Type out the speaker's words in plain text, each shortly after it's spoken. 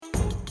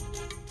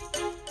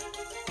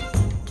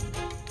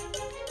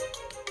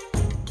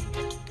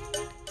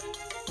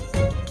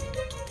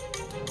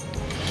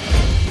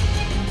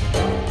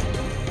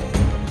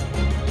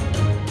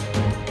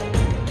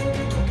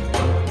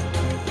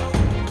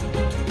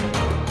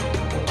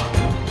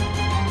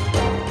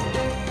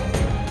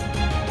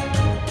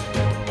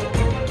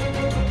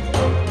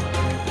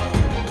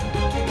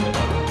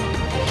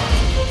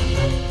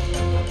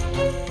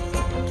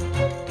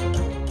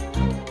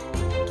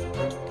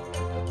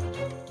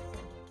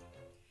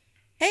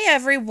Hey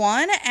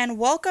everyone, and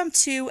welcome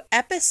to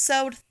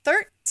episode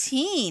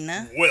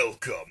 13.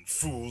 Welcome,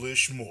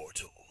 foolish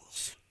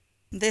mortals.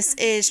 This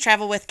is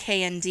Travel with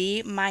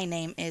K&D. My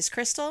name is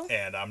Krystal.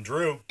 And I'm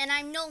Drew. And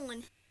I'm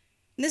Nolan.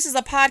 This is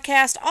a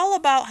podcast all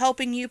about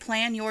helping you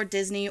plan your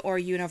Disney or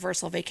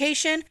Universal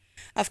vacation.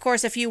 Of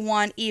course, if you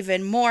want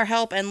even more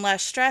help and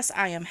less stress,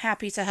 I am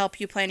happy to help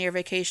you plan your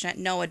vacation at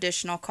no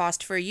additional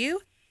cost for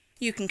you.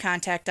 You can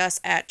contact us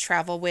at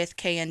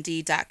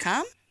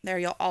travelwithknd.com. There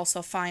you'll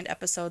also find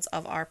episodes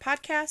of our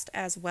podcast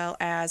as well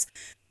as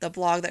the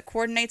blog that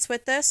coordinates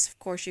with this. Of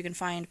course, you can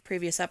find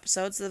previous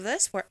episodes of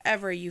this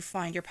wherever you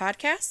find your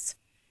podcasts.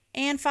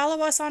 And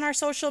follow us on our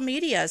social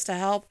medias to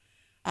help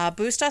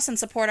boost us and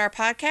support our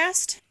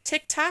podcast.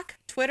 TikTok,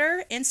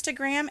 Twitter,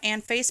 Instagram,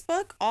 and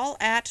Facebook, all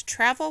at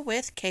Travel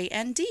with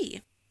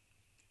KND.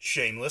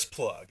 Shameless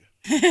plug.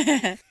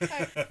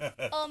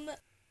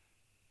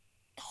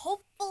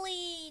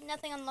 Hopefully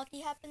nothing unlucky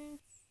happens.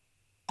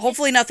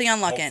 Hopefully nothing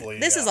unlucky. Hopefully,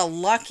 This yeah. is a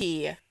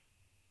lucky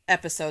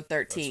episode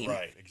 13. That's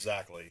right,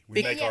 exactly.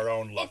 We make our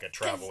own luck at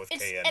Travel with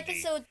It's KND.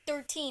 episode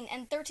 13,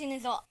 and 13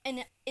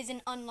 is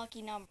an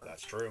unlucky number.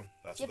 That's true.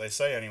 That's Yep. what they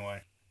say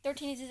anyway.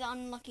 13 is an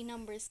unlucky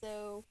number,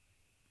 so...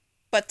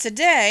 But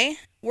today,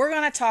 we're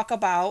going to talk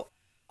about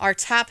our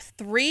top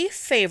 3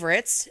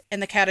 favorites in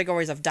the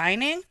categories of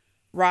dining,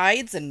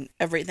 rides, and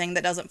everything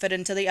that doesn't fit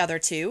into the other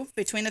 2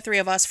 between the 3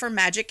 of us for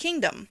Magic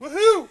Kingdom.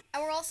 Woohoo!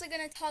 And we're also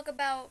going to talk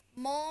about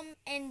Mom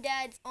and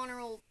Dad's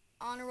honorable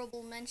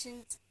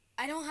mentions.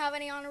 I don't have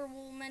any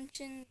honorable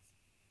mentions.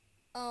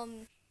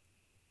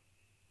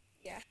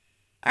 Yeah.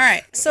 All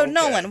right, so Okay,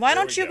 Nolan, why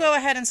there don't we you go. go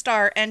ahead and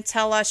start and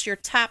tell us your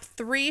top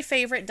 3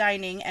 favorite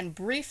dining and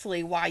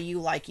briefly why you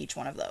like each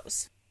one of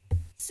those.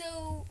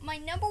 So my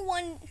number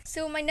one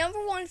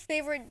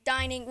favorite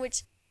dining,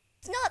 which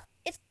it's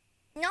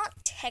not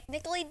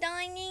technically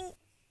dining.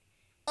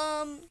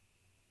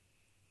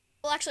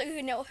 Well,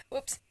 actually, no.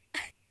 Whoops.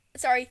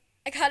 Sorry,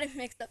 I got it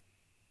mixed up.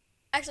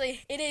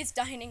 Actually, it is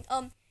dining.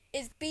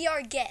 Is Be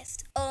Our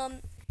Guest.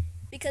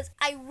 Because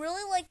I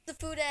really like the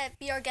food at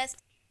Be Our Guest,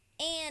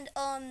 and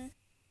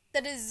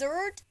the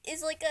dessert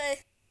is like a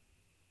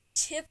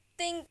chip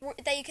thing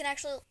that you can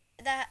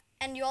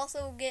and you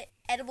also get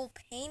edible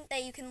paint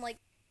that you can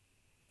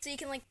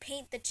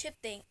paint the chip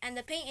thing, and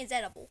the paint is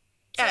edible.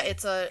 So, Yeah,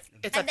 it's a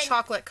and then-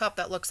 chocolate cup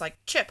that looks like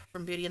Chip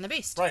from Beauty and the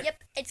Beast. Right.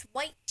 Yep, it's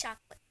white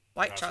chocolate.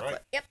 White That's chocolate.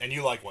 right. Yep. And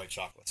you like white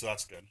chocolate, so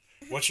that's good.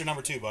 What's your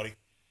number 2, buddy?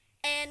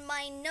 And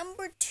my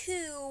number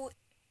 2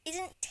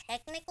 isn't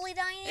technically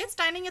dining. It's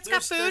dining, it's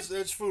got food.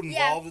 There's food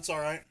Yeah. involved, it's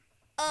alright.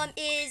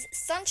 Is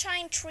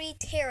Sunshine Tree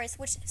Terrace,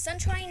 which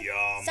Sunshine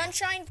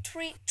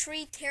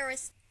Tree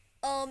Terrace,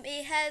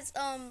 it has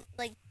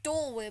like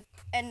Dole Whip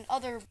and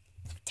other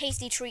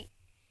tasty treat.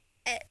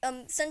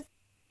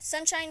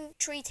 Sunshine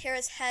Tree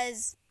Terrace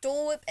has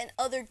Dole Whip and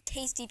other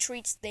tasty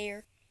treats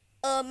there.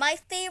 My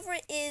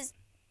favorite is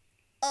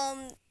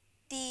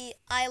the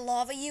I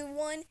Lava You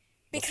one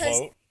because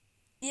The float?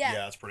 yeah,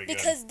 Yeah, it's pretty good.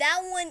 because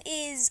that one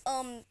is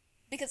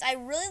because I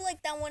really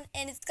like that one,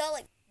 and it's got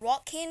like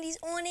rock candies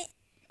on it.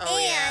 Oh,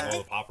 yeah. and Oh,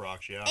 the Pop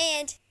Rocks, yeah.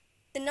 and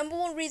the number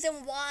one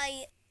reason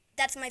why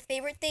that's my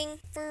favorite thing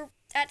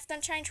at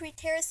Sunshine Tree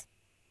Terrace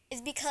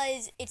is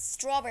because it's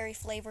strawberry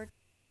flavored.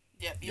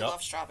 Yep, you Yep.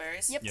 love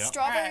strawberries. Yep, Yep.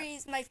 strawberry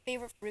is my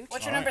favorite fruit.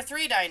 What's your All right. number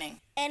 3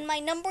 dining? And my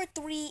number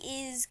 3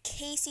 is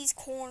Casey's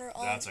Corner.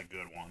 That's a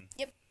good one.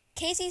 Yep,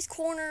 Casey's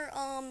Corner.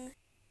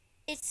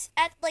 It's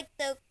at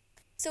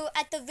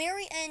at the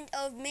very end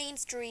of Main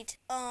Street.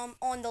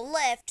 On the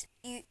left,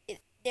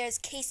 there's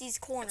Casey's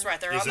Corner. That's right,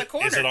 they're Is on the it,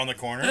 corner. is it on the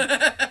corner?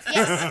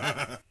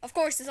 Yes, of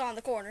course it's on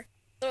the corner.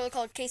 It's literally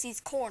called Casey's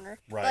Corner.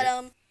 Right.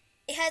 But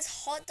it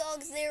has hot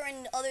dogs there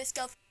and other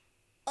stuff.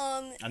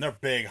 And they're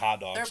big hot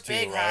dogs, They're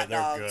too, big right? hot They're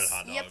dogs. good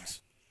hot Yep.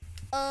 dogs.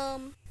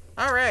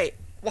 All right.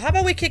 Well, how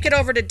about we kick it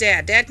over to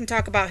Dad? Dad can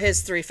talk about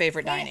his 3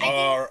 favorite dining.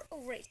 Right.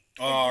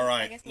 All I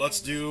right, guess let's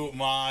I'm do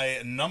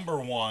my number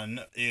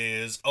 1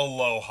 is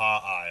Aloha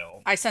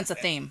Isle. I sense a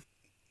theme.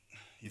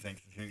 You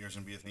think there's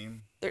going to be a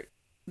theme?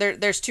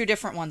 There's 2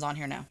 different ones on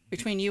here now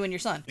between you and your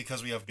son.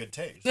 Because we have good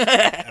taste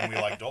and we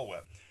like Dole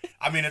Whip.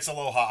 I mean, it's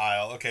Aloha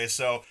Isle. Okay,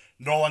 so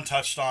Nolan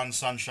touched on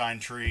Sunshine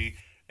Tree,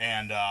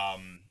 and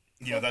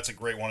that's a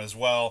great one as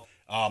well.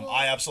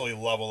 I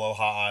absolutely love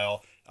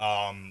Aloha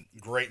Isle.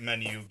 Great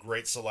menu,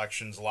 great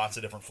selections, lots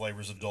of different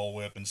flavors of Dole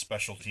Whip and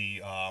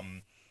specialty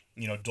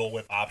Dole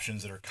Whip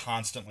options that are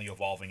constantly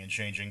evolving and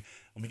changing.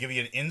 Let me give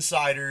you an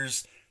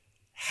insider's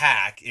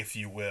hack, if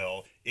you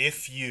will.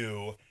 If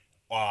you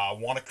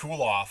want to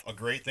cool off, a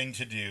great thing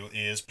to do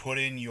is put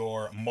in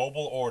your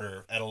mobile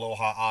order at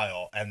Aloha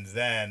Isle and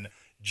then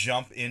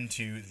jump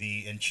into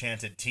the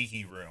Enchanted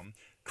Tiki Room,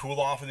 cool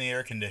off in the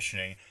air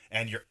conditioning,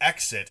 and your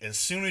exit, as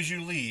soon as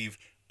you leave,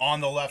 on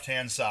the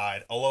left-hand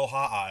side,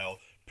 Aloha Isle,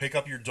 pick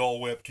up your Dole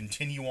Whip,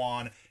 continue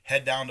on,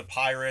 head down to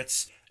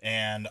Pirates,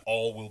 and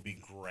all will be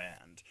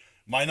grand.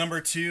 My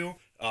number 2,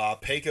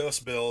 Pecos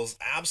Bills.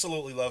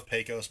 Absolutely love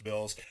Pecos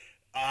Bills.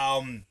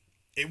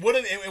 it would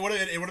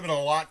have been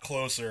a lot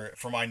closer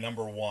for my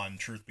number one,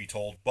 truth be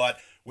told. But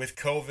with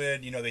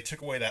COVID, they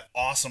took away that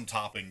awesome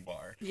topping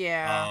bar.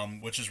 Yeah.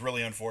 Which is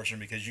really unfortunate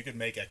because you could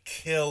make a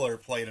killer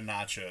plate of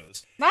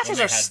nachos.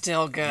 Nachos are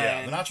still good.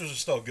 Yeah, the nachos are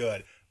still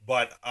good,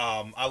 but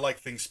I like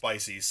things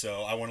spicy,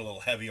 so I went a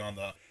little heavy on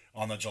the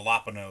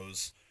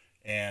jalapenos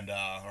and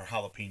or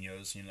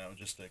jalapenos,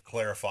 just to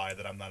clarify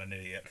that I'm not an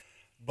idiot.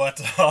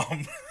 But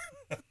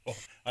well,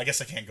 I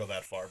guess I can't go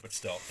that far, but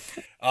still.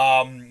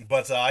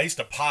 But I used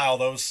to pile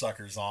those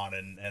suckers on,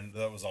 and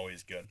that was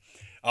always good.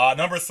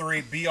 Number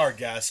 3, Be Our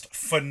Guest.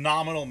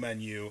 Phenomenal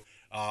menu,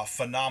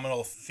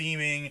 phenomenal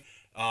theming.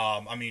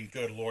 I mean,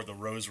 good Lord, the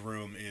Rose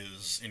Room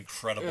is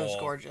incredible. It was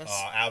gorgeous.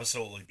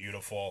 Absolutely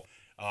beautiful.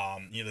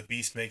 The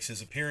Beast makes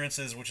his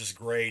appearances, which is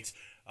great.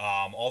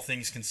 All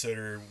things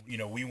considered,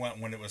 we went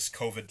when it was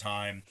COVID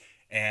time,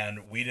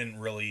 and we didn't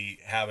really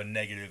have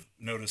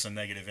notice a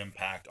negative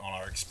impact on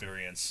our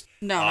experience.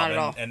 No, not at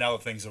all. And now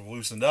that things have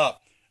loosened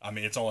up, I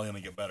mean, it's only going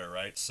to get better,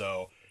 right?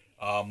 So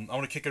I'm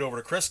going to kick it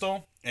over to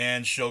Krystal,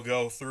 and she'll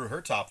go through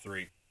her top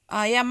 3.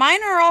 Yeah,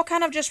 mine are all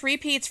kind of just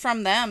repeats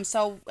from them.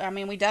 So, I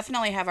mean, we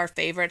definitely have our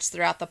favorites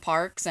throughout the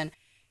parks, and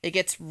it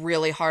gets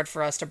really hard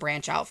for us to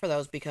branch out for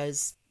those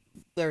because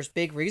there's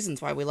big reasons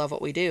why we love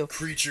what we do.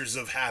 Creatures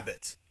of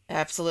habit.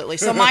 Absolutely.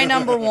 So my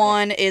number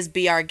 1 is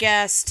Be Our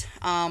Guest.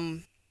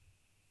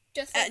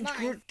 Just like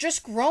mine.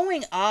 Just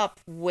growing up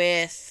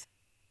with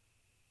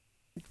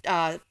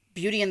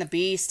Beauty and the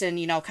Beast and,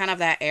 kind of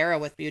that era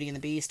with Beauty and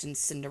the Beast and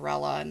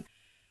Cinderella and,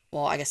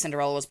 well, I guess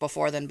Cinderella was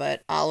before then,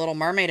 but Little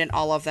Mermaid and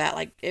all of that,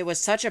 like, it was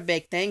such a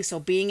big thing. So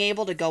being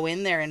able to go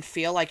in there and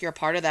feel like you're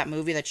part of that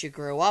movie that you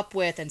grew up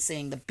with and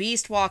seeing the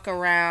Beast walk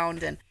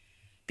around and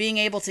being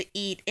able to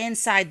eat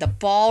inside the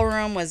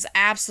ballroom was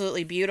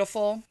absolutely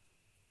beautiful.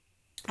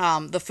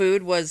 The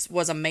food was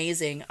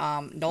amazing.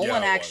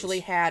 Nolan actually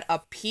had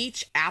a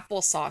peach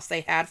applesauce they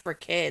had for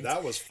kids.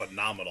 That was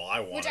phenomenal. I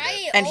wanted Which I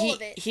ate it. And all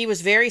of it. he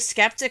was very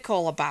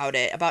skeptical about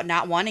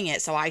not wanting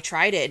it. So I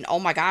tried it, and oh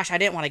my gosh, I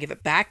didn't want to give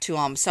it back to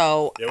him.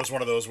 So it was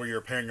one of those where you're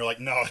a parent, you're like,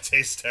 no, it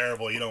tastes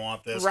terrible. You don't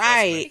want this.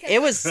 Right.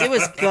 It was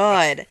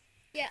good.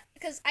 Yeah,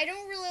 because I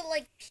don't really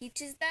like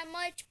peaches that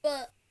much,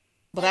 but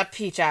That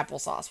peach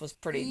applesauce was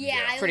pretty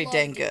I pretty loved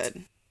dang it.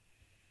 good.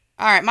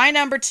 All right, my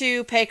number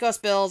 2, Pecos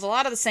Bills. A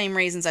lot of the same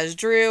reasons as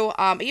Drew.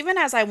 Even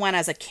as I went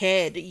as a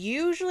kid,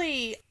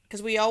 usually,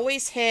 because we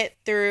always hit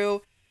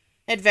through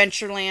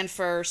Adventureland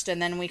first,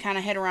 and then we kind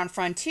of hit around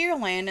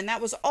Frontierland, and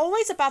that was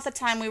always about the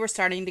time we were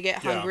starting to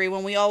get hungry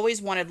when we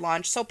always wanted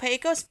lunch. So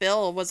Pecos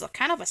Bill was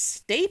kind of a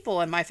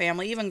staple in my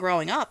family, even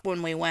growing up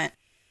when we went.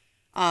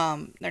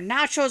 Their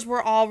nachos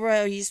were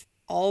always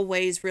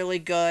really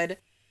good.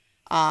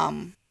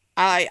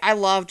 I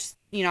loved...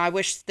 I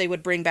wish they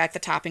would bring back the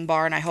topping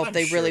bar, and I hope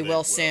they really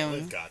will soon.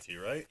 They've got to,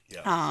 right?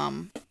 Yeah.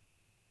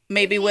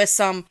 Maybe with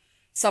some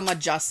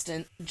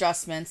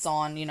adjustments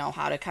on,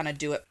 how to kind of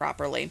do it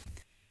properly.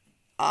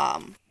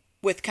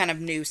 With kind of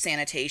new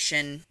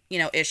sanitation,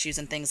 issues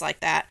and things like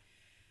that.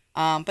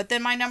 But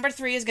then my number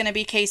 3 is going to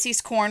be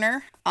Casey's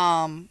Corner.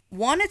 One,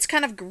 it's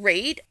kind of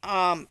great.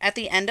 At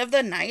the end of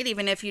the night,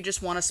 even if you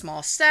just want a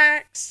small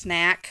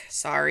snack,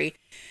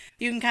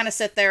 you can kind of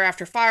sit there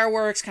after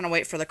fireworks, kind of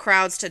wait for the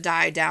crowds to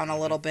die down a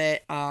little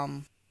bit.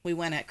 We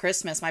went at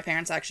Christmas. My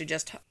parents actually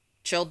just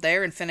chilled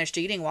there and finished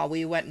eating while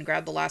we went and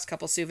grabbed the last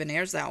couple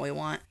souvenirs that we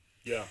want.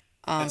 Yeah.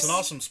 It's an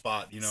awesome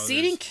spot.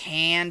 Seating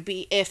can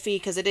be iffy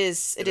because it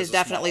is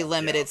definitely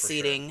limited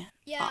seating. Sure.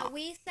 Yeah,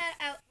 we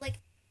sat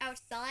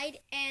outside,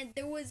 and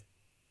there was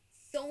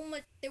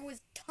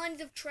tons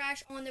of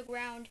trash on the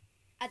ground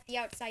at the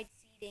outside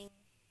seating.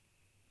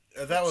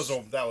 That was a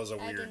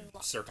weird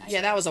circumstance. Yeah,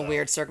 that was a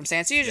weird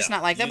circumstance. You're just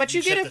not like that, but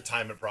you get get to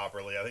time it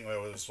properly. I think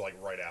it was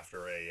like right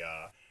after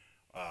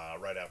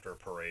a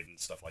parade and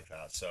stuff like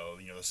that. So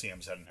the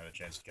CMs hadn't had a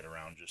chance to get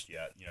around just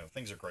yet.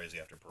 Things are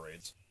crazy after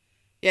parades.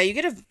 Yeah, you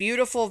get a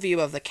beautiful view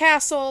of the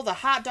castle. The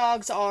hot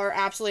dogs are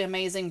absolutely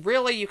amazing.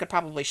 Really, you could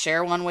probably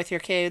share one with your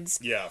kids.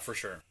 Yeah, for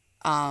sure.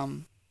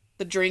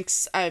 The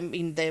drinks, I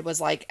mean, there was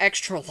like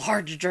extra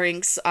large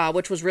drinks,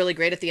 which was really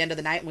great at the end of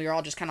the night, and we were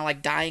all just kind of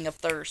like dying of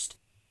thirst.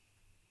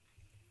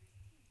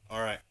 All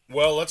right.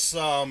 Well, let's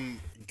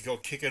go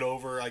kick it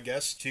over, I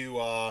guess,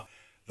 to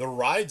the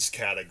rides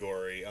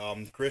category.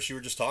 Chris, you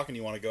were just talking.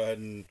 You want to go ahead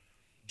and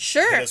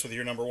hit us with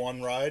your number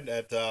 1 ride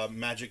at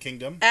Magic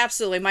Kingdom?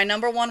 Absolutely. My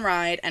number 1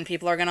 ride, and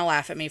people are going to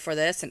laugh at me for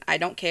this, and I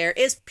don't care,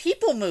 is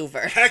People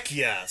Mover. Heck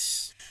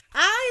yes.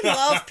 I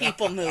love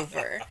People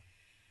Mover.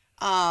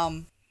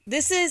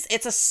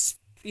 It's a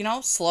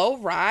slow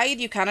ride.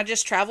 You kind of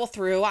just travel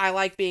through. I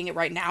like being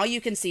right now. You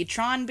can see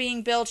Tron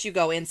being built. You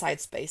go inside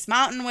Space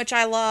Mountain, which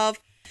I love.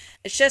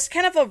 It's just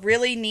kind of a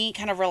really neat,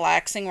 kind of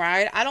relaxing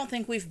ride. I don't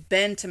think we've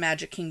been to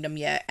Magic Kingdom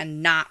yet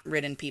and not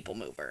ridden People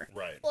Mover.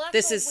 Right. Well,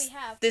 that's what we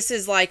have. This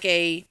is like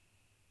a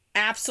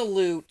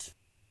absolute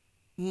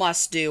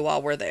must do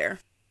while we're there.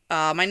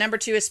 My number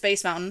 2 is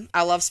Space Mountain.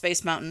 I love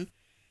Space Mountain.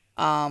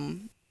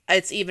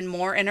 It's even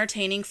more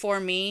entertaining for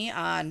me.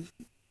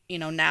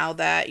 Now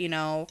that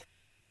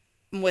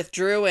with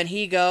Drew and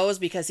he goes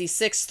because he's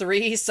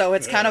 6'3", so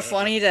it's kind of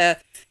funny to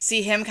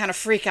see him kind of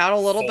freak out a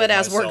little bit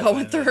as we're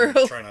going through.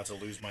 Try not to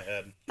lose my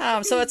head.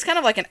 So it's kind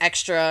of like an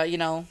extra,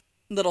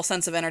 little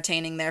sense of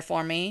entertaining there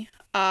for me.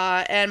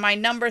 And my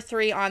number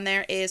 3 on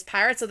there is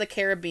Pirates of the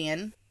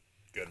Caribbean.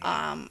 Good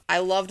one. I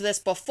loved this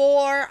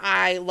before.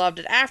 I loved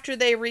it after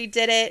they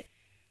redid it.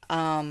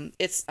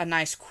 It's a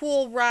nice,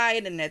 cool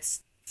ride, and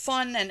it's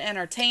fun and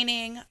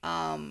entertaining.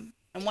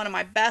 And one of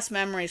my best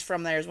memories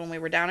from there is when we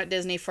were down at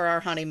Disney for our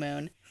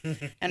honeymoon.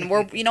 And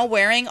we're,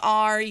 wearing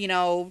our,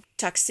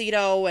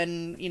 tuxedo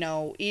and,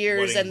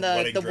 ears and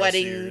the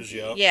wedding. Ears,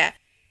 yep. Yeah.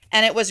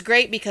 And it was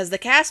great because the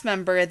cast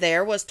member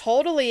there was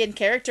totally in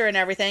character and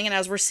everything. And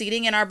as we're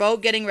seating in our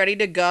boat getting ready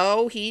to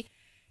go, he,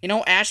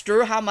 asked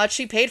Drew how much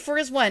he paid for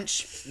his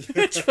wench,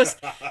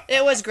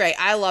 it was great.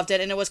 I loved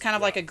it. And it was kind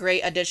of like a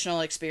great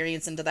additional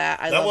experience into that.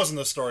 That wasn't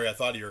the story I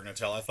thought you were going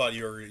to tell. I thought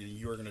you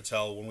were going to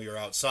tell when we were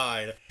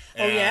outside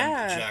and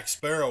Jack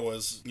Sparrow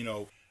was,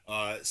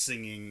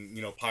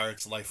 singing,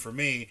 Pirate's Life for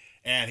Me.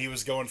 And he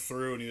was going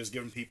through and he was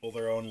giving people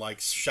their own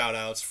shout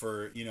outs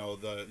for,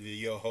 the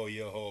yo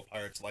ho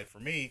Pirate's Life for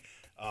Me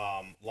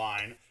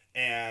line.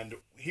 And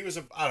he was,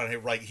 I don't know,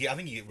 right. I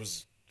think he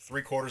was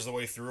 3/4 of the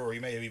way through, or he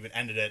may have even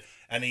ended it,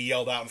 and he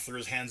yelled out and threw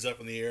his hands up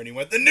in the air and he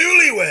went, "The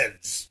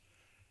Newlyweds!"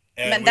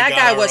 And that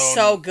guy was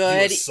so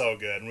good. He was so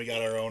good, and we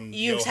got our own.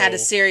 You had to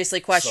seriously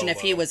question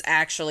if he was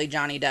actually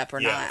Johnny Depp or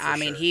not. I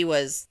mean, he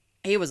was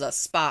a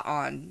spot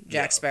on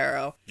Jack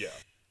Sparrow. Yeah.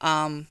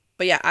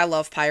 But yeah, I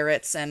love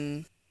pirates,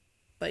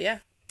 but yeah.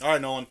 All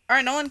right, Nolan.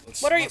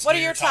 What are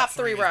your top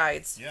 3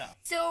 rides? Yeah.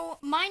 So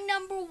my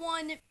number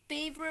 1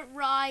 favorite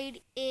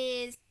ride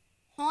is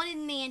Haunted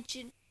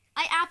Mansion.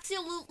 I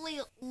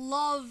absolutely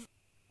love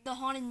the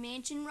Haunted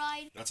Mansion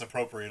ride. That's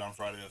appropriate on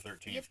Friday the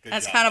 13th. Yep.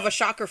 That's kind of a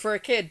shocker for a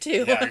kid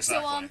too. Yeah,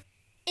 exactly. So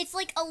it's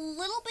a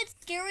little bit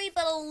scary,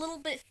 but a little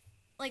bit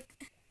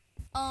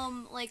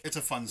it's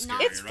a fun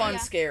scary. It's fun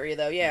scary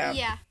though. Yeah.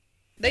 Yeah.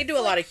 They do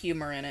a lot of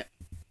humor in it.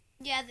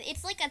 Yeah,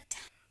 it's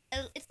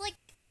it's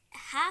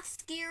half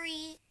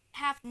scary,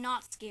 half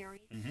not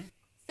scary. Mm-hmm.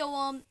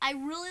 So I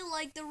really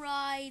like the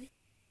ride.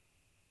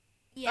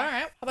 Yeah. All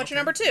right. How about your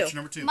number 2? What's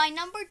your number 2? My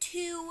number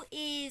 2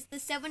 is the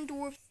Seven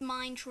Dwarfs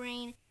Mine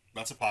Train.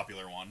 That's a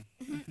popular one.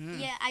 Mm-hmm.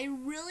 Yeah, I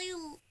really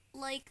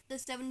like the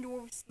Seven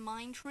Dwarfs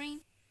Mine Train.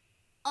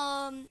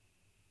 What's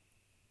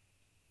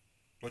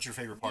your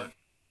favorite part?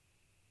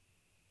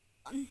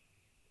 The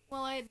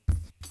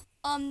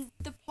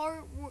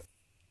part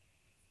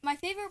my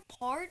favorite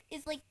part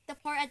is the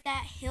part at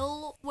that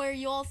hill where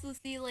you also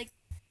see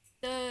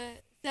the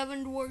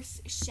Seven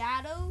Dwarfs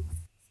shadow.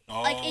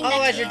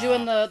 As you're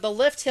doing the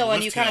lift hill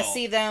and you kind of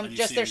see them,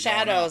 just their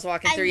shadows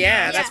walking through.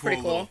 Yeah, that's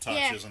pretty cool.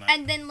 Touch, isn't it?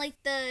 And then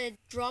the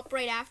drop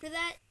right after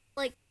that,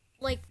 the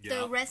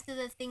rest of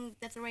the thing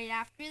that's right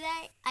after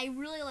that, I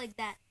really like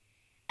that.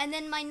 And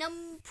then my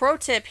Pro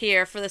tip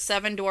here for the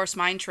Seven Dwarfs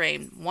Mine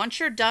Train: once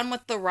you're done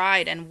with the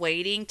ride and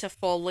waiting to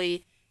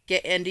fully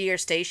get into your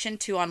station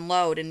to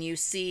unload, and you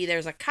see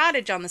there's a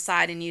cottage on the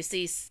side, and you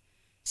see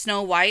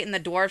Snow White and the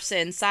dwarfs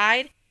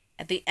inside.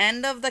 At the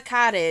end of the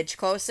cottage,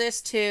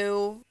 closest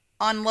to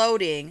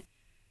unloading,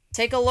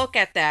 take a look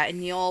at that,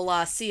 and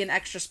you'll see an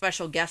extra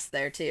special guest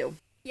there too.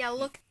 Yeah,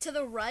 look to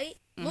the right.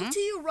 Mm-hmm. Look to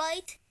your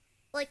right,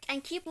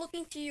 and keep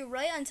looking to your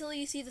right until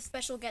you see the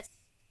special guest.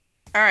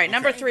 All right,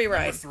 number 3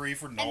 ride. Number 3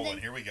 for Nolan.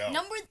 Here we go.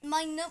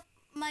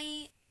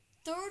 My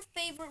third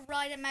favorite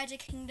ride at Magic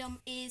Kingdom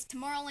is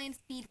Tomorrowland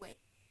Speedway.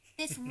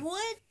 This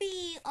would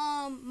be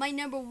my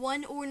number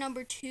 1 or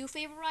number 2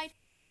 favorite ride,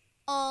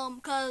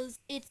 cause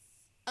it's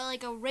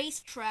like a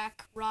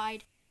racetrack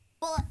ride,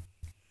 but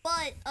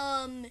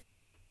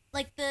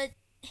the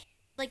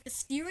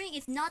steering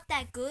is not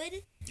that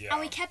good, and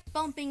we kept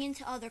bumping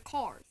into other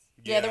cars.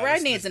 Yeah, the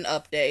ride needs an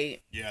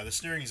update. Yeah, the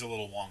steering's a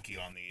little wonky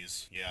on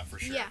these. Yeah, for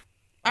sure. Yeah.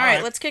 All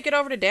right, let's kick it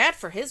over to Dad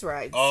for his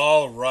rides.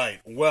 All right.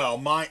 Well,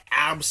 my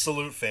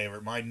absolute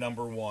favorite, my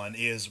number 1,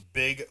 is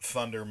Big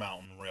Thunder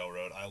Mountain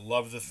Railroad. I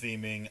love the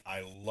theming.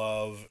 I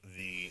love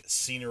the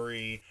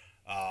scenery.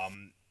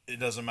 It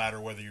doesn't matter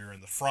whether you're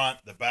in the front,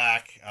 the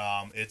back.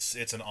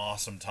 It's an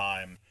awesome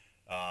time,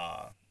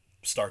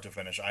 start to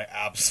finish. I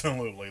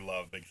absolutely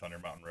love Big Thunder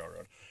Mountain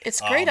Railroad. It's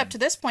great up to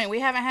this point. We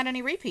haven't had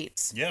any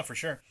repeats. Yeah, for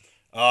sure.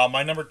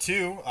 My number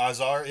 2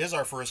 is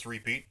our first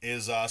repeat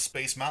is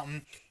Space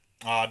Mountain.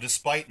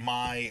 Despite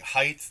my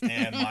height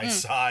and my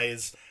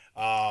size,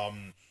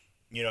 and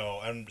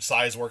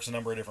size works a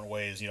number of different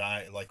ways.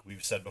 Like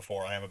we've said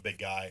before, I am a big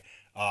guy,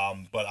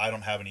 but I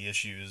don't have any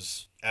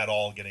issues at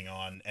all getting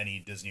on any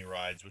Disney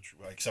rides,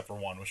 except for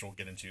one, which we'll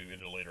get into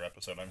a later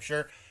episode, I'm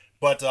sure.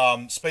 But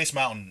Space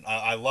Mountain,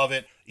 I love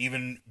it.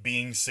 Even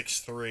being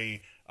 6'3",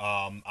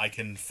 I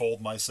can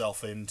fold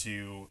myself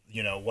into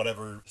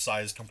whatever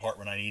size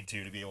compartment I need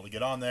to be able to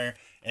get on there.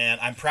 And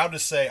I'm proud to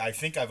say I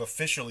think I've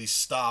officially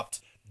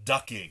stopped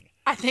ducking.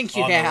 I think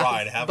you on have, the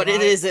ride, but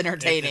it is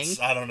entertaining.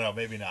 I don't know,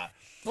 maybe not.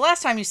 The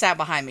last time you sat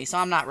behind me, so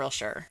I'm not real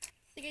sure.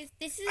 I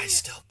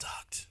still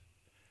ducked.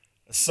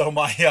 So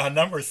my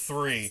number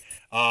 3,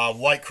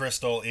 like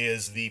Krystal,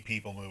 is the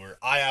People Mover.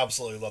 I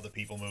absolutely love the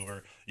People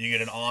Mover. You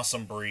get an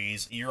awesome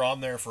breeze. You're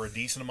on there for a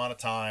decent amount of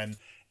time,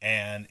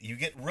 and you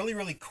get really,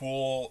 really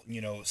cool,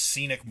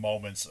 scenic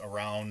moments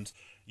around,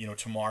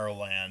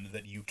 Tomorrowland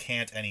that you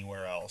can't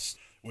anywhere else,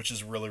 which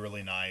is really,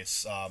 really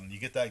nice. You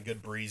get that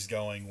good breeze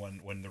going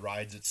when the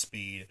ride's at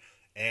speed,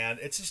 and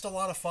it's just a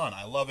lot of fun.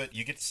 I love it.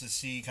 You get to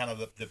see kind of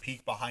the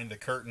peek behind the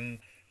curtain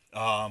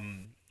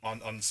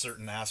on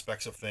certain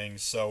aspects of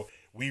things. So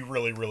we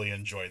really, really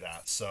enjoy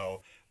that.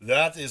 So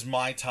that is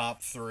my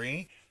top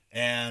 3.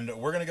 And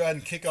we're going to go ahead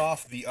and kick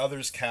off the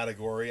others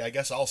category. I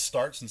guess I'll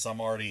start since I'm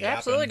already Yeah,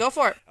 absolutely, go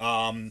for it.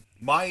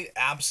 My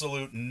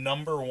absolute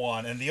number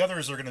 1, and the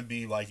others are going to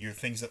be like your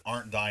things that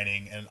aren't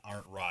dining and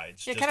aren't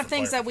rides. Yeah, just kind of for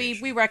things that we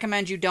clarification.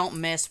 recommend you don't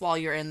miss while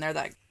you're in there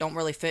that don't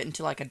really fit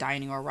into like a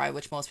dining or a ride,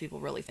 which most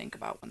people really think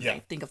about when Yeah. they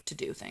think of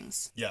to-do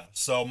things. Yeah,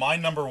 so my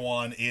number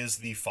 1 is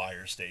the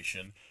fire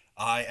station.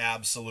 I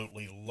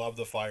absolutely love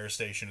the fire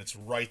station. It's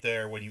right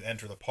there when you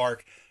enter the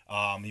park.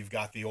 You've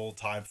got the old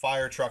time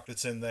fire truck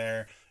that's in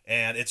there,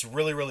 and it's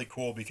really, really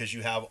cool because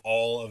you have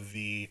all of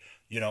the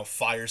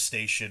fire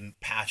station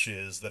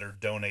patches that are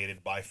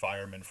donated by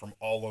firemen from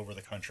all over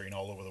the country and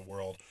all over the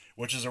world,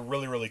 which is a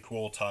really, really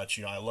cool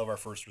touch. I love our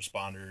first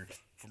responders,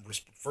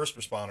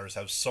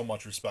 have so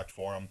much respect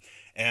for them,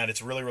 and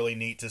it's really, really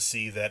neat to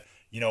see that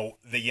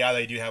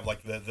they do have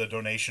like the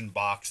donation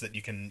box that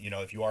you can,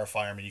 if you are a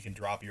fireman, you can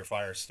drop your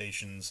fire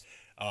stations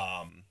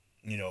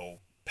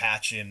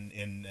patch in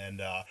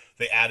and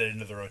they add it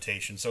into the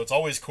rotation. So it's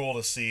always cool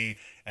to see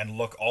and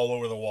look all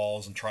over the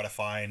walls and try to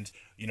find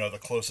the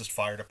closest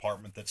fire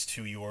department that's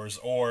to yours,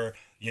 or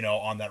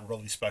on that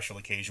really special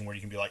occasion where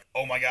you can be like,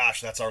 oh my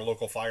gosh, that's our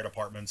local fire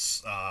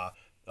department's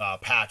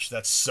patch.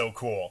 That's so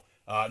cool.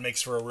 It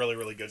makes for a really,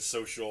 really good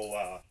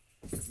social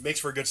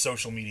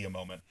media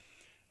moment.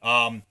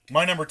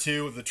 My number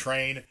 2, the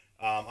train.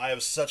 I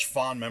have such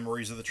fond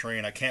memories of the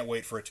train. I can't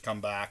wait for it to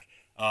come back.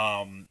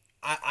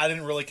 I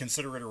didn't really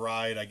consider it a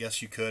ride. I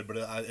guess you could, but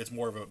it's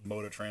more of a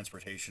mode of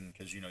transportation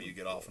because you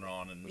get off and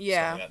on and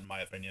Yeah. stuff like that, in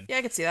my opinion. Yeah,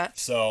 I could see that.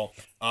 So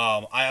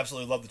I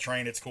absolutely love the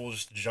train. It's cool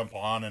just to jump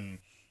on and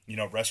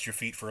rest your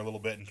feet for a little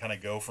bit and kind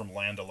of go from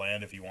land to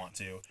land if you want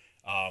to.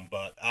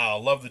 But I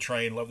love the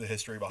train, love the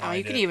history behind it.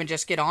 You could even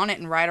just get on it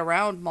and ride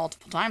around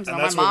multiple times. And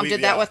My mom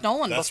did that with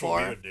Nolan that's before.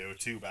 That's what we would do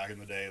too back in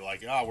the day.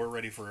 Like, we're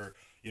ready for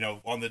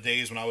on the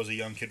days when I was a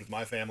young kid with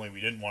my family,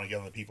 we didn't want to get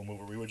on the People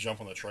Mover. We would jump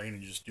on the train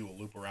and just do a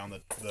loop around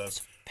the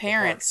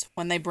Parents,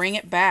 when they bring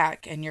it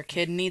back and your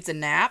kid needs a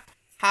nap,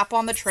 hop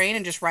on the train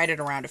and just ride it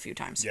around a few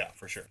times. Yeah,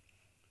 for sure.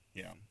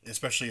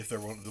 Especially if they're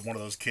one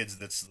of those kids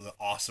that's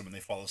awesome and they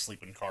fall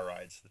asleep in car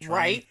rides. The train,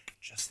 Right.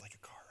 Just like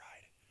a car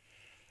ride.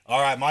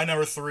 All right, my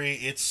number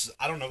 3.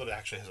 I don't know that it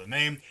actually has a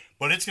name,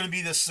 but it's going to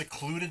be this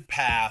secluded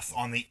path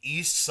on the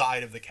east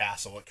side of the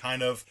castle. It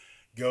kind of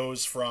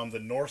goes from the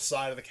north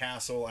side of the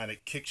castle and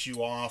it kicks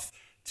you off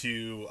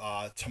to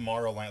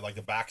Tomorrowland, like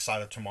the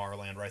backside of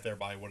Tomorrowland, right there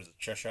by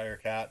Cheshire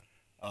Cat.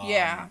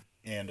 Yeah.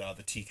 And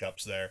the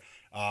teacups there.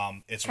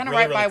 It's Kind of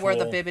really, right by really where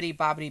the cool. Bibbidi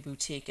Bobbidi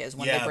Boutique is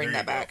when they bring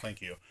there that you go. back.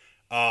 Thank you.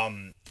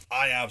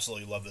 I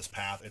absolutely love this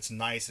path. It's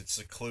nice. It's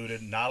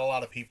secluded. Not a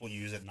lot of people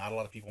use it. Not a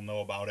lot of people know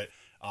about it.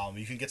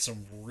 You can get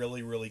some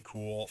really, really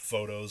cool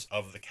photos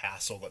of the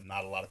castle that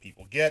not a lot of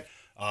people get.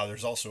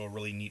 There's also a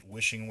really neat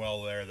wishing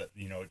well there that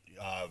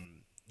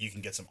you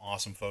can get some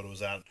awesome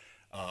photos at.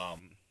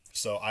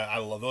 So I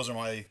love those. Are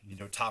my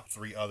top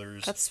 3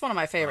 others. That's one of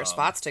my favorite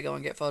spots to go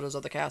and get photos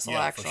of the castle.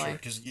 Actually, for sure.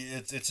 Because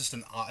it's just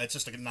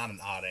not an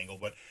odd angle,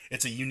 but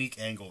it's a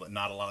unique angle that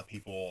not a lot of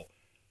people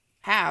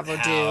have or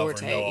do or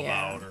take, know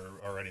yeah. about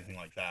or anything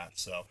like that.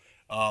 So,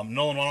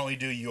 Nolan, why don't we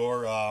do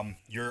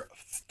your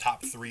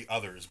top 3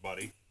 others,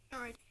 buddy? All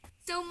right.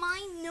 So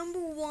my number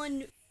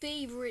 1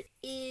 favorite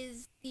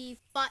is the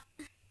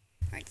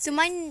Alright. So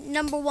my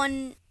number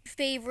 1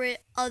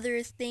 favorite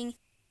other thing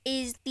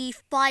is the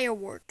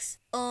fireworks.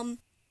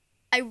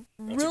 I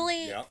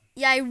really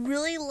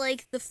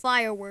like the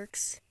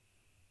fireworks.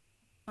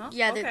 Huh?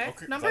 Yeah, okay.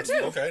 Okay, Number 2.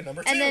 Okay,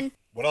 number 2. And then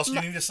what else do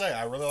you need to say?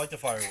 I really like the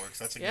fireworks.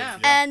 That's a Yeah.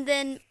 good. And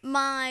then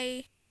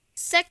my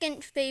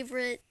second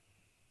favorite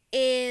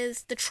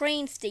is the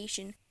train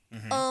station.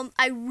 Mm-hmm.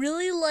 I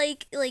really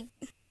like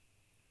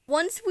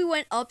once we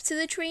went up to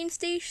the train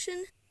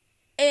station,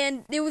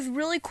 and it was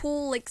really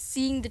cool like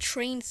seeing the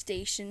train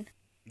station.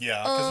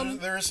 Yeah, because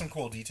there is some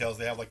cool details.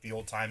 They have like the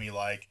old timey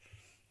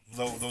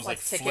those Like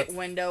ticket flip,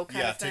 window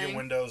kind of thing. ticket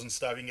windows and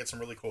stuff. You can get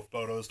some really cool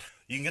photos.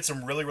 You can get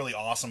some really, really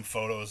awesome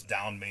photos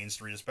down Main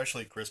Street,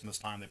 especially at Christmas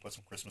time. They put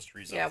some Christmas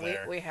trees up there.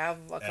 Yeah, we have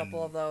a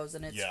couple of those,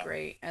 and it's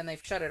great. And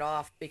they've shut it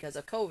off because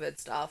of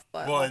COVID stuff.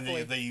 But well,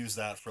 hopefully... and they use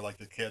that for like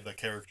the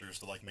characters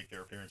to like make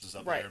their appearances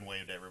up there and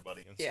wave to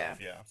everybody and stuff.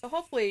 Yeah. So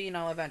hopefully,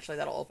 eventually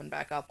that'll open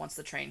back up once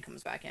the train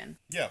comes back in.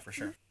 Yeah, for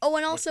sure. Oh,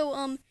 and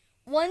also,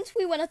 once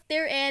we went up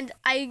there and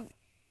I,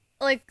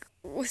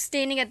 was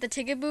standing at the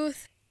ticket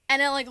booth,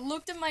 and I,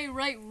 looked at my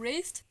right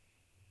wrist,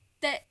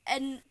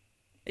 and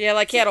Yeah,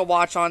 like he had a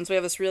watch on, so we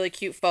have this really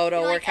cute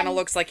photo where Like, it kind of and-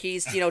 looks like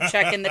he's,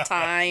 checking the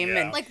time. Yeah.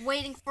 And Like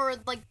waiting for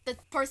like the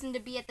person to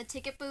be at the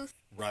ticket booth.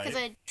 Right.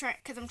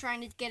 Because I'm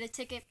trying to get a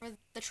ticket for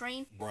the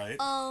train. Right.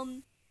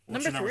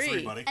 What's Number your number 3,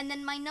 three. buddy? And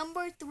then my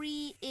number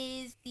 3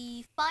 is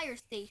the fire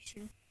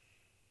station.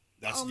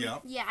 That's yeah.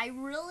 Yeah, I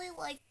really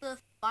like the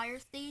fire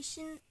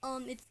station.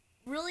 It's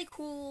really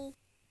cool.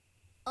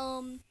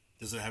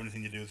 Does it have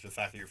anything to do with the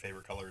fact that your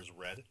favorite color is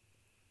red?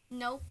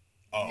 Nope.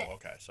 Oh,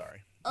 okay.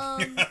 Sorry.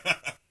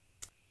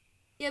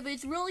 Yeah, but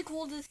it's really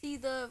cool to see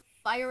the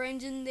fire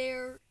engine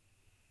there.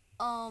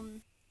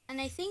 And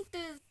I think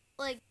there's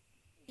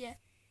yeah.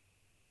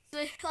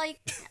 So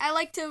I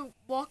like to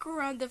walk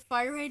around the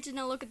fire engine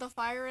and look at the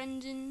fire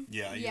engine.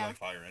 Yeah, you like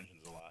fire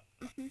engines a lot.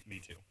 Me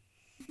too.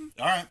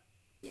 Mm-hmm. All right.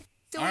 Yeah.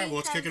 So All right. we Well,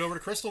 let's have- kick it over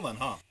to Krystal then,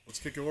 huh? Let's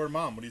kick it over to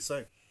Mom. What do you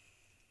say?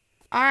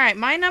 all right,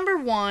 my number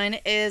 1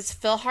 is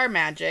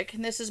PhilharMagic,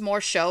 and this is more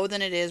show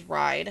than it is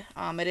ride.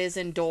 It is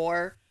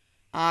indoor,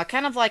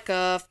 kind of like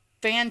a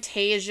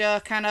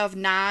Fantasia kind of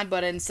nod,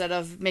 but instead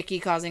of Mickey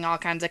causing all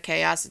kinds of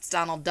chaos, it's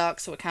Donald Duck,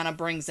 so it kind of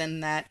brings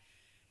in that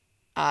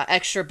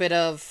extra bit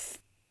of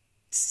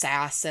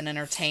sass and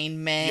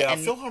entertainment. Yeah,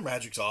 and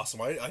PhilharMagic's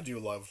awesome. I do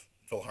love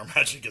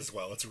PhilharMagic as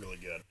well. It's really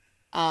good.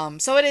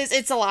 So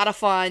it's a lot of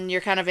fun.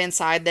 You're kind of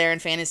inside there in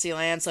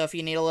Fantasyland, so if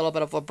you need a little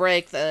bit of a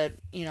break, the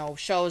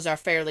shows are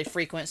fairly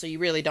frequent, so you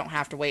really don't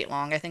have to wait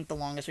long. I think the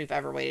longest we've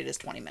ever waited is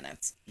 20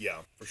 minutes. Yeah,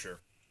 for sure.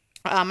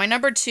 My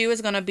number 2 is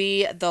going to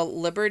be the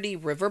Liberty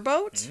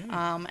Riverboat,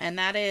 and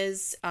that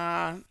is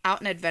out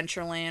in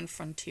Adventureland,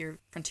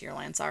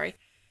 Frontierland, sorry.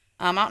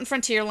 Out in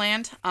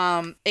Frontierland.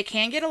 It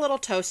can get a little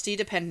toasty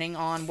depending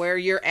on where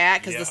you're at,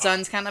 because the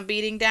sun's kind of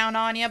beating down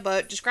on you,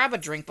 but just grab a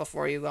drink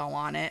before you go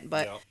on it.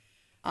 But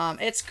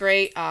it's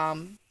great.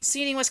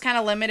 Seating was kind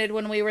of limited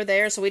when we were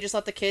there, so we just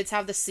let the kids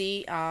have the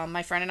seat.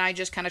 My friend and I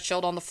just kind of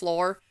chilled on the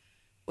floor,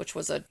 which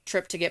was a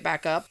trip to get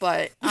back up,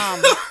 but,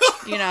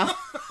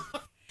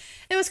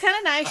 it was kind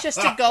of nice just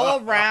to go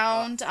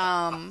around,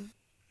 and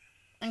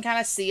kind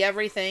of see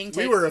everything.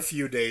 We were a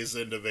few days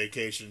into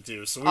vacation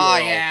too, so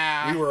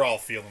we were all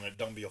feeling it.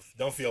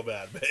 Don't feel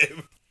bad, babe.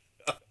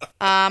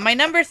 My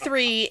number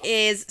 3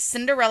 is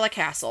Cinderella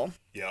Castle.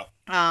 Yeah.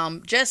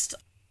 Just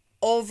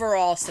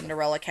overall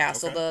Cinderella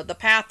Castle. Okay. The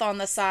path on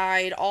the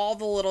side, all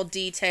the little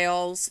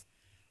details.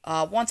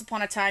 Once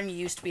upon a time, you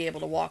used to be able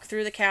to walk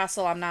through the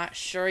castle. I'm not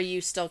sure you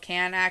still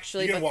can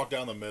actually. You can walk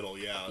down the middle,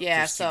 yeah.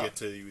 Yeah, just so to get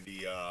to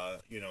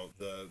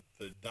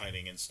the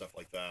dining and stuff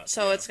like that.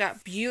 So it's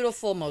got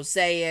beautiful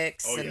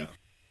mosaics. Oh, and,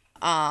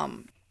 yeah.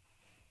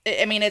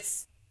 I mean,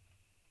 it's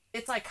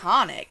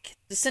iconic.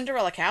 The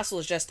Cinderella Castle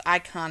is just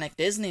iconic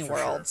Disney For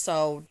World. sure.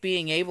 So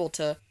being able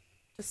to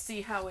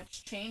see how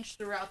it's changed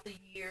throughout the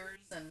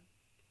years and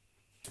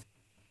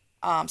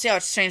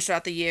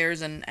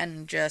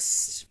and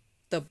just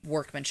the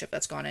workmanship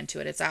that's gone into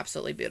it. It's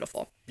absolutely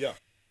beautiful. Yeah.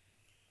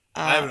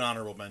 I have an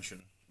honorable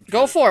mention.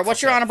 Go for it.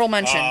 What's your honorable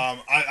mention?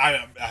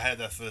 I had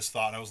this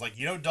thought, and I was like,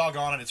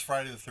 doggone it, it's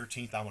Friday the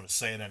 13th. I'm going to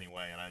say it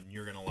anyway, and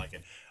you're going to like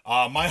it.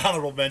 My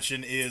honorable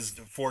mention is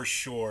for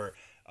sure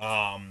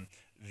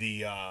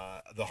the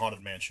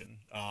Haunted Mansion.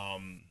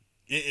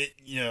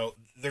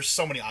 There's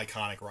so many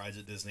iconic rides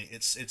at Disney.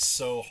 It's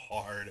so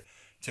hard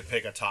to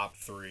pick a top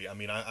 3. I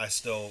mean, I'm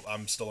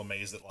still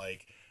amazed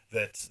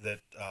that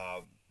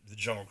the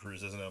Jungle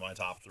Cruise isn't in my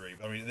top 3.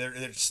 I mean,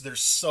 they're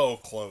so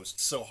close.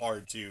 It's so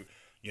hard to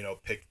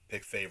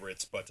pick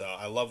favorites. But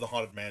I love the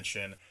Haunted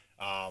Mansion.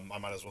 I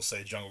might as well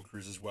say Jungle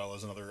Cruise as well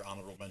as another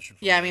honorable mention.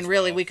 Yeah, I mean,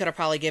 really, we could have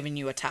probably given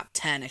you a top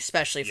 10,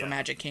 especially for Yeah.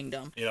 Magic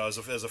Kingdom. As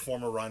a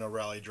former Rhino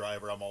Rally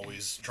driver, I'm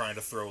always trying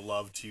to throw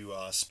love to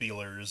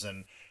Spielers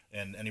and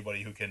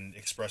anybody who can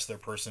express their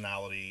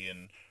personality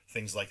and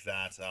things like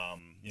that.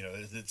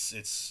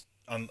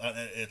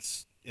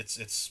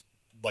 It's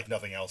like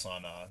nothing else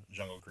on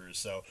Jungle Cruise.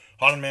 So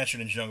Haunted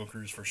Mansion and Jungle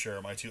Cruise for sure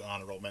are my 2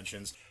 honorable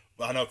mentions.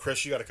 But I know,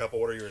 Chris, you got a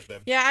couple. What are yours,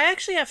 babe? Yeah, I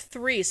actually have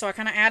 3, so I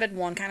kind of added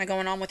one, kind of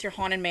going on with your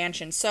Haunted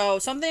Mansion. So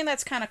something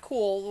that's kind of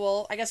cool,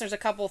 well, I guess there's a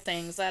couple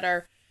things that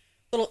are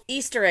little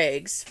Easter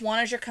eggs. One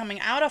is you're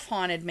coming out of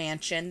Haunted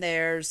Mansion,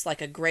 there's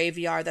like a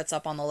graveyard that's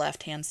up on the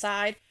left-hand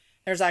side.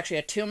 There's actually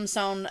a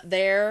tombstone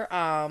there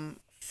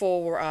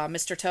for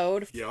Mr.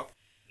 Toad. Yep.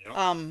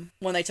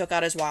 When they took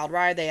out his wild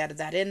ride, they added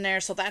that in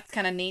there. So that's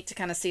kind of neat to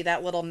kind of see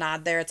that little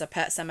nod there. It's a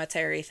pet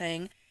cemetery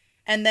thing.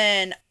 And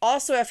then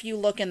also, if you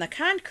look in the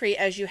concrete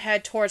as you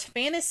head towards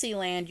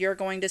Fantasyland, you're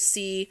going to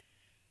see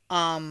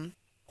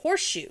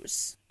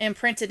horseshoes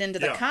imprinted into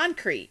the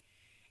concrete.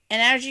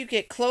 And as you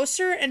get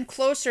closer and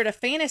closer to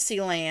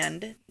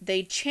Fantasyland,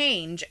 they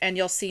change and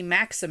you'll see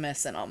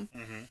Maximus in them.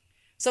 Mm-hmm.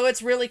 So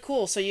it's really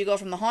cool. So you go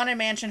from the Haunted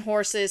Mansion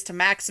horses to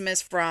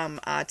Maximus from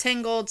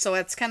Tangled. So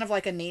it's kind of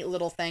like a neat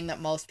little thing that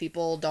most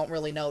people don't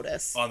really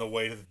notice. On the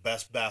way to the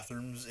best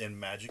bathrooms in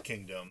Magic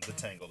Kingdom, the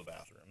Tangled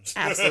bathrooms.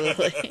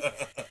 Absolutely.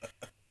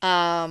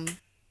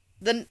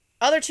 The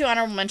other 2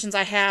 honorable mentions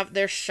I have,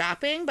 they're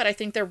shopping, but I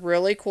think they're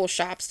really cool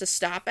shops to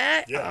stop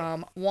at.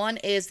 Yeah. One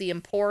is the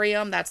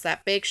Emporium. That's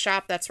that big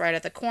shop that's right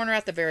at the corner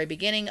at the very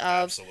beginning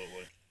of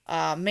Absolutely.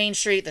 Main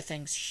Street, the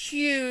thing's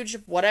huge.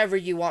 Whatever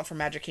you want from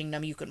Magic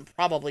Kingdom, you can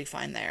probably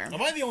find there.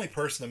 Am I the only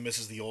person that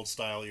misses the old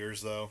style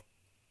ears though?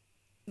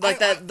 Like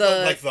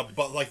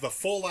the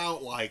full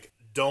out like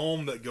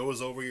dome that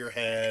goes over your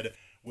head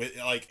with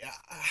like.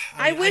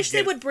 I wish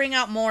they would bring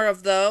out more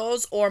of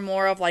those, or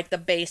more of like the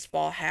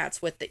baseball hats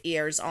with the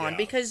ears on,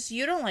 because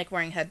you don't like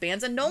wearing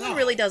headbands, and Nolan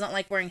really doesn't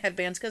like wearing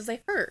headbands because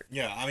they hurt.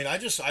 Yeah, I mean, I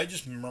just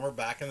remember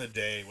back in the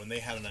day when they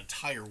had an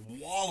entire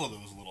wall of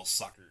those little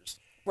suckers.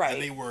 Right.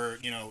 And they were,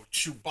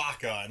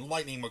 Chewbacca and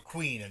Lightning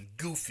McQueen and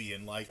Goofy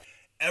and like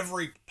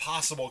every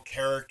possible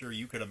character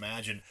you could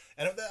imagine.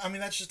 And I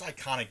mean, that's just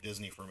iconic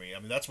Disney for me. I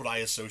mean, that's what I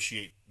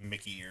associate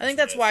Mickey ears with. I think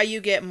that's why you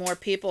get more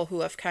people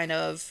who have kind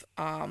of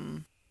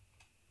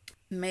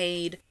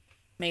made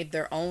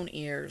their own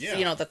ears,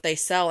 that they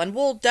sell. And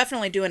we'll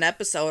definitely do an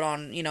episode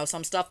on,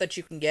 some stuff that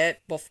you can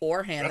get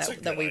beforehand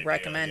that we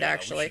recommend,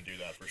 actually. We should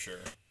do that for sure.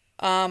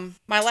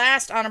 My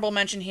last honorable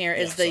mention here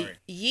is the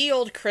Ye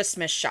Olde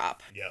Christmas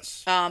Shop.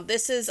 Yes.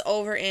 This is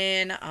over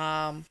in,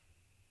 what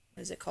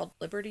is it called?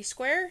 Liberty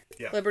Square?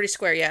 Yeah. Liberty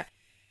Square, yeah.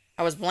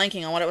 I was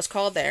blanking on what it was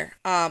called there.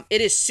 It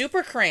is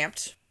super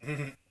cramped.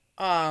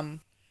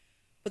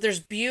 But there's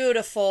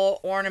beautiful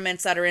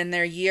ornaments that are in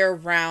there year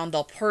round.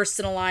 They'll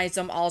personalize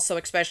them also,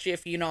 especially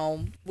if, we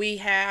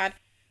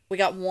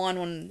got one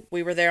when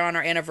we were there on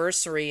our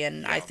anniversary,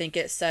 and I think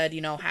it said,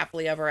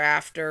 Happily Ever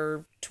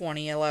After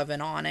 2011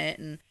 on it.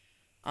 And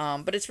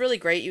but it's really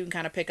great. You can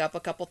kind of pick up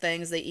a couple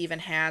things. They even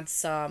had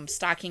some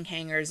stocking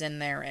hangers in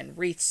there, and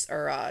wreaths,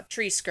 or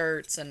tree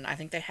skirts, and I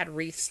think they had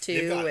wreaths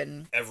too. Got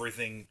and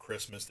everything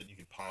Christmas that you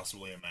could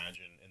possibly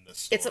imagine in this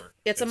store.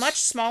 It's a much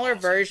smaller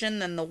version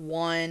than the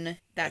one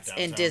that's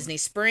in Disney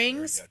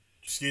Springs.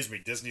 Excuse me,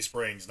 Disney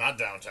Springs, not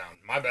downtown.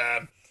 My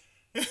bad.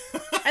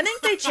 I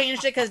think they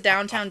changed it because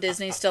downtown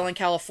Disney's still in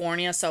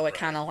California, so it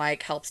kind of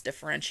like helps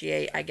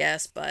differentiate, I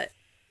guess. But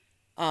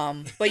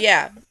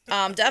yeah,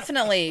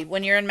 definitely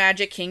when you're in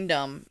Magic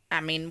Kingdom,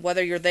 I mean,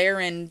 whether you're there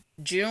in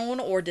June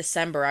or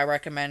December, I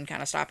recommend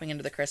kind of stopping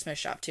into the Christmas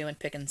shop too and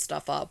picking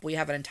stuff up. We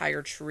have an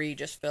entire tree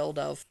just filled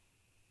of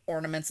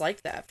ornaments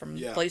like that from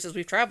places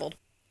we've traveled.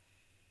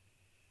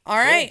 All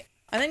right.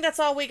 I think that's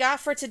all we got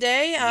for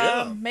today.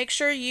 Make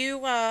sure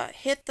you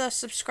hit the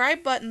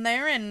subscribe button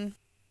there and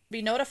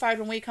be notified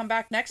when we come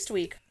back next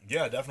week.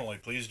 Yeah, definitely.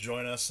 Please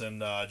join us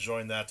and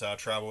join that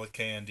Travel with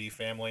KND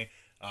family.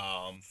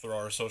 Throw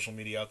our social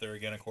media out there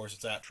again. Of course,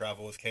 it's at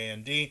Travel with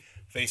KND,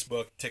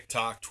 Facebook,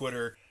 TikTok,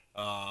 Twitter,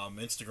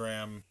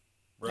 Instagram,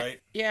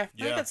 right? Yeah,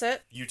 I think that's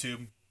it.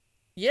 YouTube.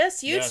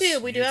 Yes,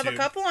 YouTube. We do have a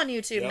couple on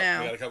YouTube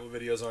now. We got a couple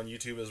videos on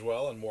YouTube as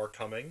well, and more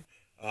coming.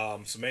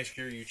 So make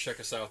sure you check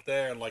us out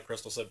there. And like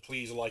Krystal said,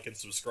 please like and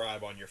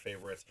subscribe on your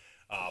favorite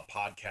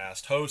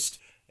podcast host,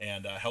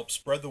 and help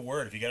spread the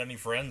word. If you got any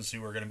friends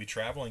who are going to be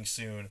traveling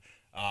soon,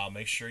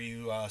 make sure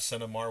you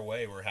send them our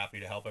way. We're happy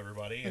to help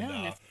everybody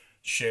and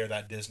share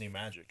that Disney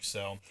magic.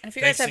 So, and if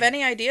you guys have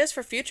any ideas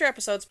for future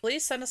episodes,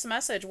 please send us a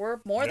message. We're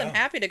more than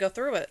happy to go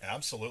through it.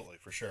 Absolutely,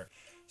 for sure.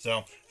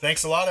 So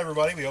thanks a lot,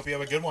 everybody. We hope you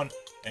have a good one,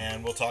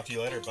 and we'll talk to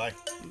you later. Bye.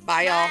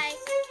 Bye, y'all. Bye.